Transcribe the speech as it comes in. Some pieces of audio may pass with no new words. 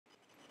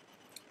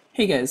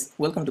Hey guys,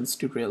 welcome to this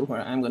tutorial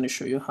where I'm going to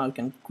show you how you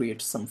can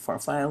create some Phar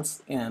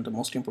files and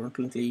most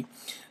importantly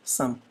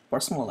some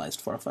personalized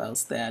Phar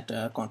files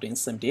that contain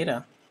some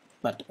data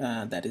but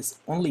that is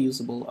only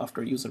usable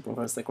after user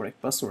provides the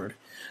correct password.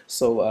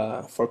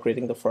 So for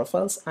creating the Phar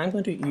files I'm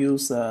going to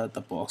use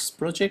the box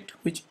project,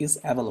 which is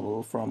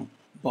available from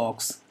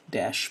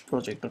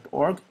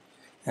box-project.org,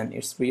 and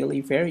it's really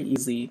very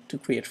easy to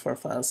create Phar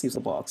files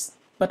using the box,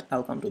 but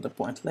I'll come to the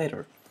point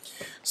later.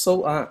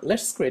 So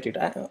let's create it.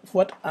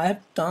 What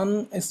I've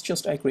done is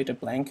just I create a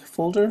blank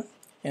folder,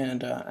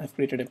 and I've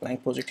created a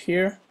blank project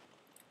here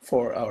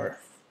for our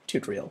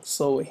tutorial.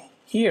 So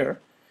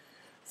here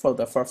for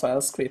the Phar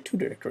files, create two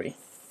directory.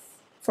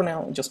 For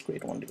now, just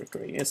create one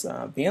directory. It's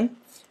bin,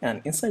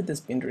 and inside this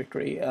bin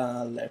directory,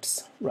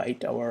 let's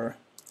write our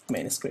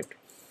main script,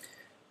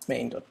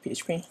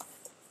 main.php.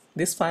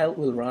 This file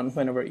will run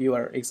whenever you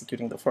are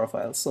executing the Phar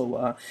file.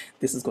 So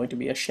this is going to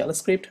be a shell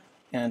script,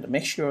 and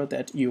make sure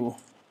that you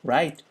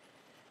write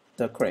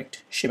the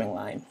correct shipping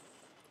line.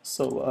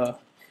 So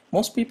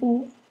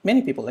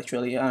many people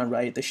actually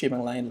write the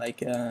shipping line like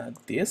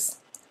this,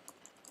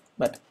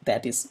 but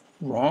that is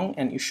wrong,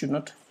 and you should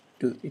not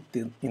do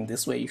it in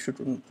this way. You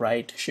shouldn't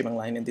write shipping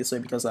line in this way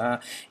because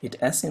it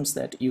assumes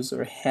that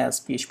user has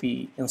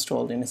PHP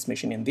installed in his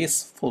machine in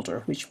this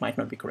folder, which might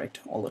not be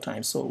correct all the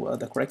time. So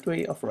the correct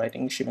way of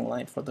writing shipping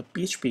line for the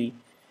PHP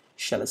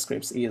shell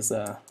scripts is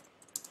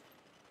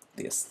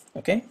this.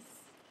 Okay,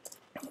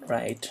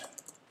 right.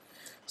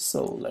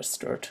 So let's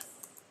start.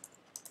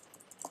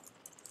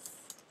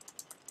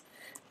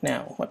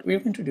 Now what we're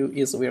going to do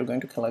is we are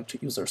going to collect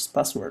user's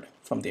password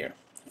from there,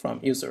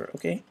 from user.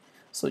 Okay,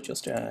 so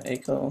just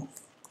echo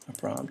a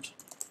prompt,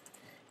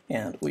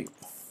 and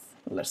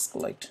let's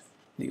collect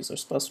the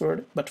user's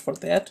password. But for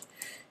that,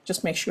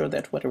 just make sure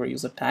that whatever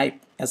user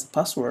type as a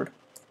password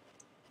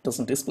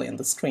doesn't display on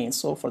the screen.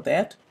 So for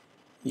that,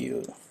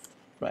 you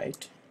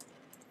write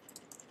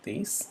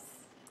this,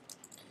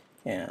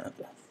 and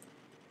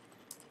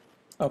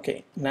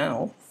okay,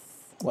 now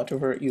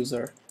whatever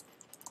user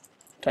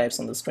types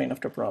on the screen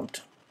after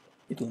prompt,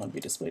 it will not be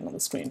displayed on the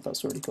screen.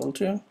 Password equal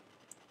to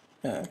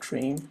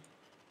trim,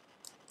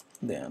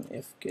 then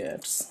if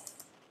gets.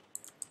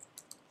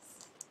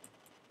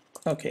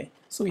 Okay,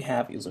 so we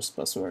have user's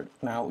password.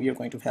 Now we are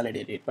going to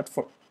validate it, but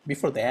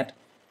before that,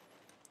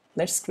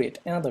 let's create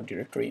another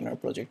directory in our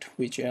project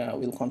which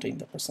will contain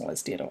the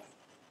personalized data.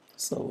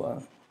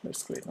 So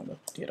let's create another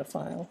data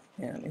file,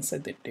 and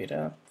inside the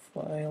data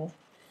file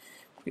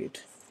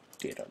create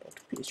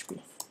data.php.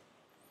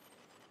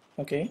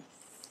 Okay,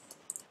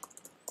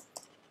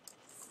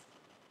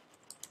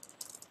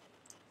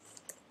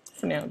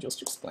 for now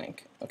just it's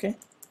blank. Okay,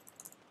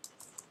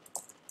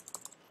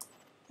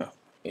 no,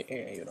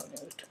 you don't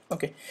need it.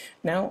 Okay,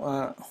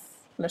 now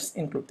let's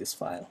include this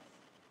file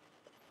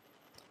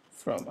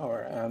from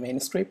our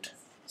main script.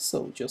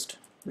 So just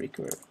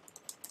recur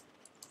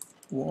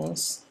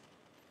once.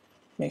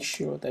 Make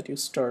sure that you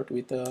start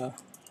with a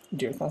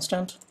dir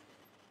constant,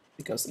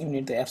 because you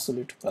need the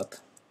absolute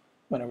path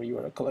whenever you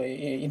are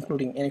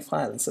including any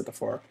file inside the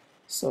for.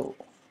 So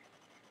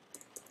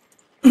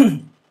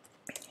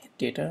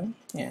data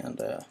and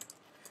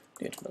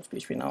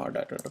data.php. Now our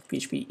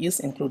data.php is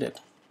included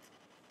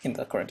in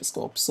the current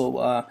scope.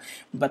 So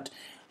but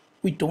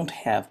we don't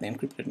have the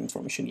encrypted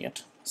information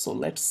yet. So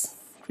let's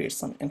create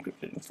some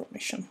encrypted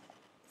information.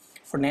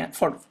 For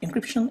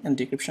encryption and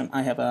decryption,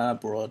 I have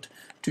borrowed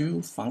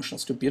two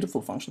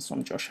beautiful functions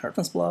from Josh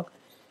Hartman's blog.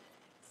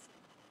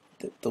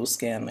 Those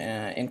can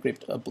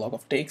encrypt a block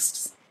of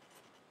text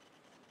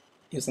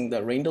using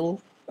the Randall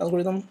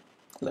algorithm.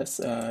 Let's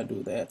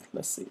do that.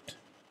 Let's see it.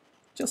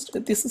 Just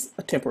this is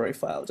a temporary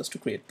file just to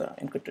create the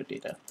encrypted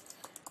data,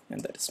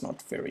 and that is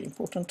not very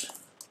important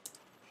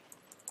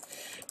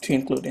to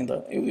include in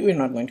the. We're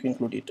not going to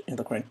include it in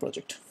the current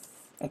project.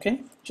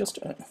 Okay, just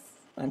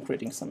I'm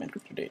creating some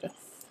encrypted data.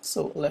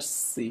 So let's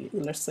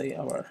say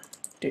our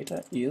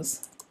data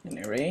is an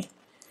array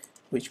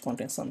which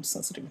contains some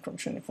sensitive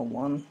information.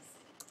 Info1,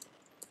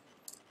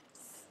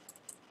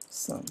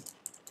 some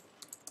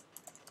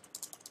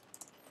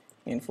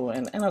info,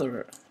 and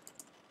another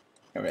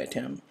array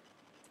item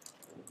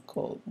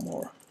called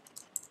more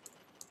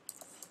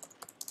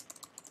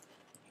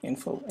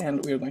info,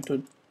 and we're going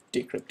to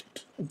decrypt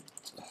it.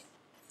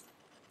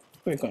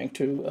 We're going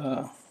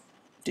to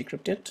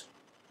decrypt it.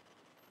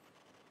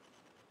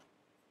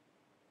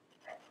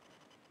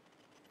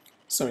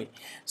 Sorry.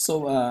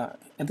 So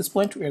at this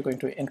point, we are going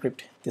to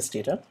encrypt this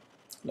data.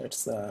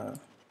 Let's. I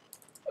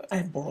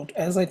have borrowed,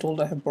 as I told,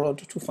 I have borrowed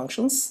two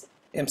functions,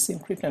 MC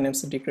encrypt and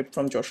MC decrypt,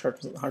 from Josh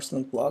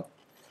Hartman's blog.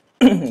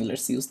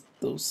 Let's use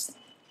those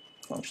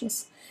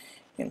functions.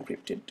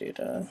 Encrypted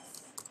data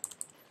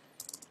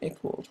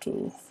equal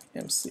to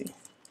MC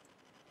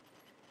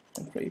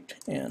encrypt,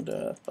 and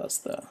pass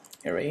the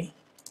array.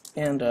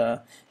 And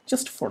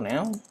just for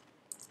now,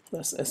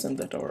 let's assume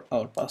that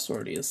our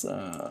password is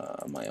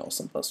my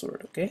awesome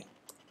password. Okay,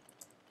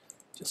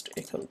 just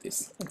echo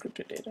this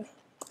encrypted data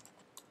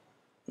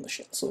in the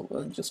shell. So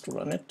just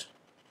run it.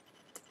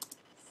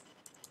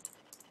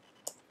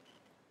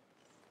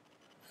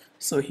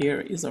 So here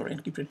is our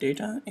encrypted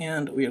data,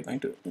 and we are going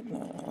to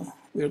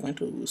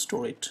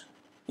store it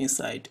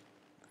inside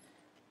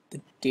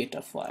the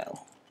data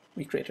file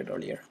we created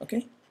earlier.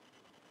 Okay,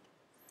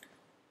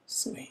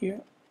 so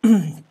here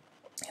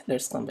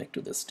let's come back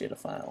to this data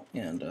file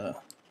and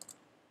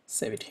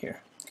save it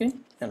here. Okay,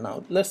 and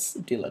now let's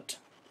delete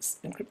this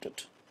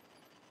encrypted.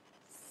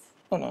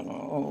 Oh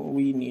no,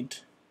 we need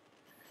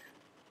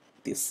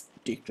this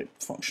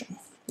decrypt function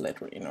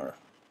later in our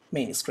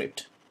main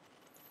script.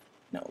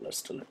 Now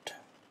let's delete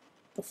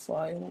the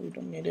file, we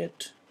don't need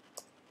it,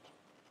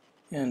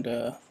 and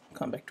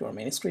come back to our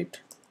main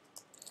script.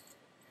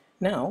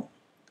 Now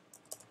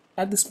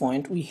at this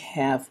point we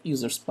have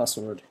user's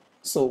password,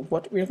 so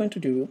what we're going to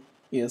do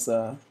is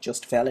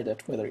just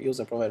validate whether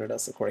user provided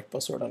us the correct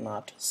password or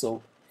not.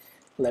 So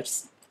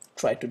let's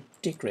try to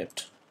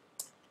decrypt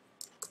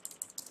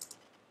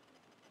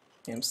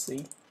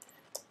mc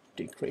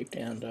decrypt,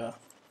 and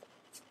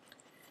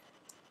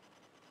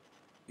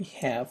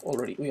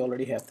we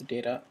already have the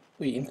data.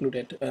 We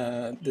included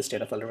this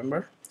data file,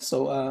 remember?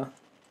 So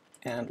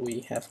and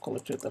we have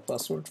collected the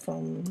password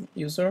from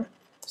user.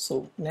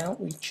 So now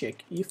we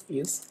check if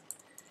is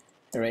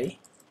array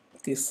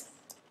this,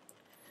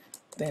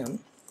 then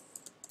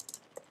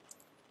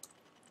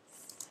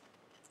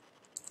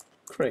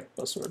correct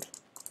password,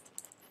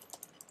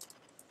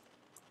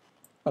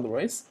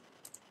 otherwise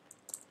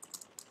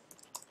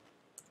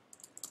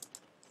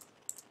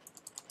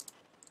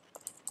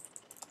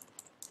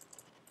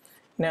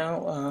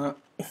now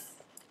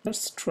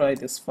let's try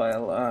this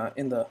file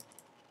in the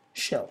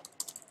shell.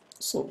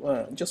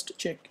 So just to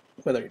check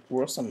whether it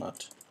works or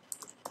not,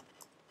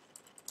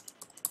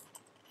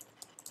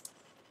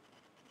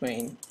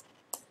 main.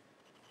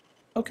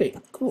 Okay,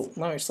 cool.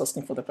 Now it's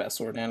asking for the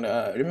password, and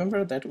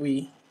remember that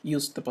we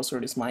used the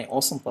password is my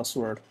awesome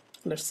password.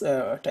 Let's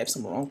type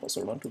some wrong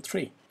password,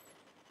 123.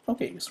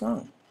 Okay, it's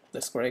wrong.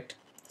 That's correct.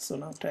 So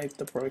now type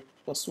the correct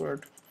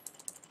password,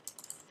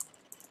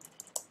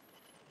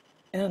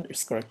 and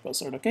it's correct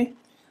password. Okay,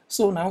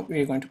 so now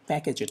we're going to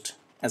package it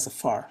as a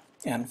Phar,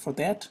 and for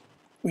that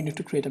we need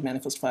to create a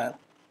manifest file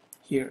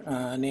here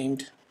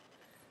named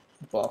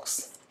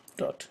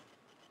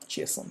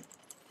box.json.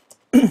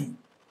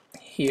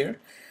 Here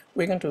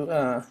we're going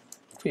to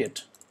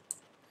create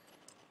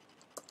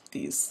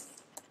these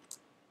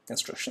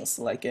instructions,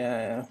 like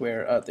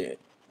where the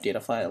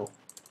data file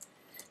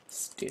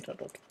is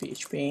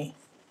data.php,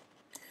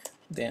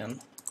 then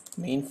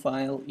main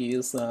file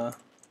is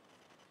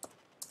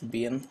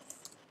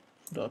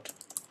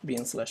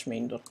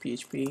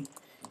bin/main.php,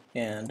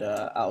 and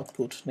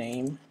output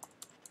name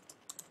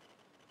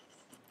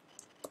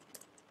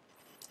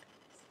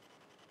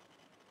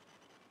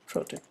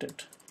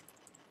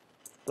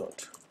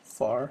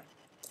protected.phar,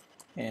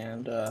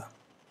 and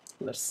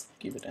let's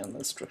give it an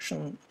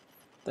instruction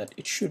that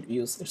it should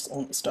use its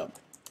own stub,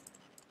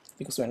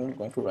 because we're not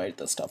going to write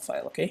the stub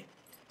file. Okay,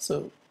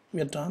 so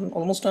we are done,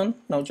 almost done.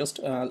 Now just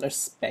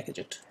let's package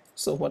it.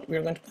 So what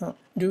we're going to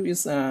do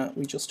is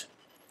we just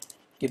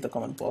give the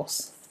command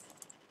box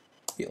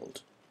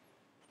build.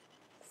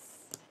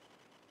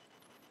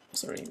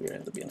 Sorry, we're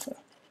in the bin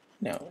file.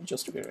 Now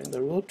just we're in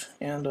the root,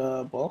 and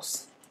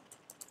box.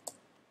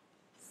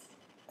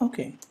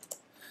 Okay,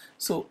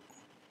 so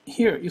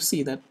here you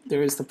see that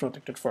there is the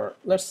protected for.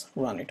 Let's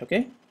run it.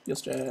 Okay,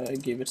 just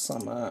give it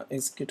some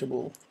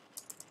executable,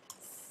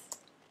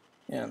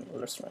 and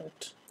let's run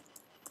it.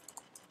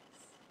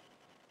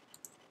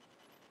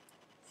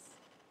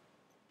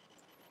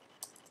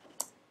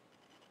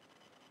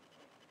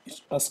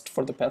 It asked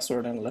for the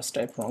password, and let's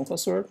type wrong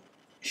password.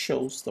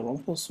 Shows the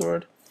wrong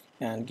password,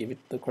 and give it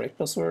the correct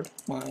password.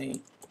 My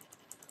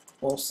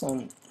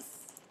awesome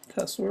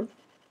password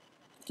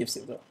gives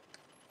it the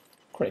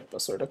correct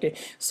password. Okay,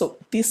 so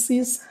this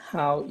is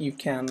how you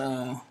can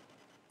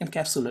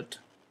encapsulate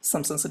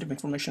some sensitive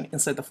information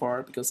inside the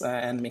Phar, because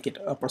and make it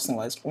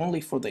personalized only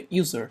for the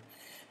user.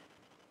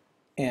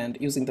 And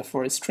using the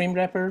Phar stream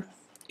wrapper,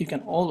 you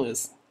can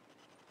always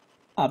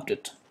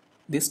update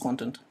this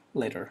content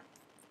later.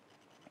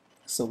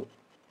 So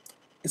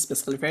it's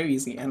basically very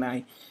easy, and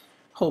I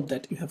hope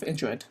that you have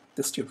enjoyed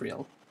this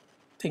tutorial.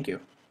 Thank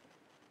you.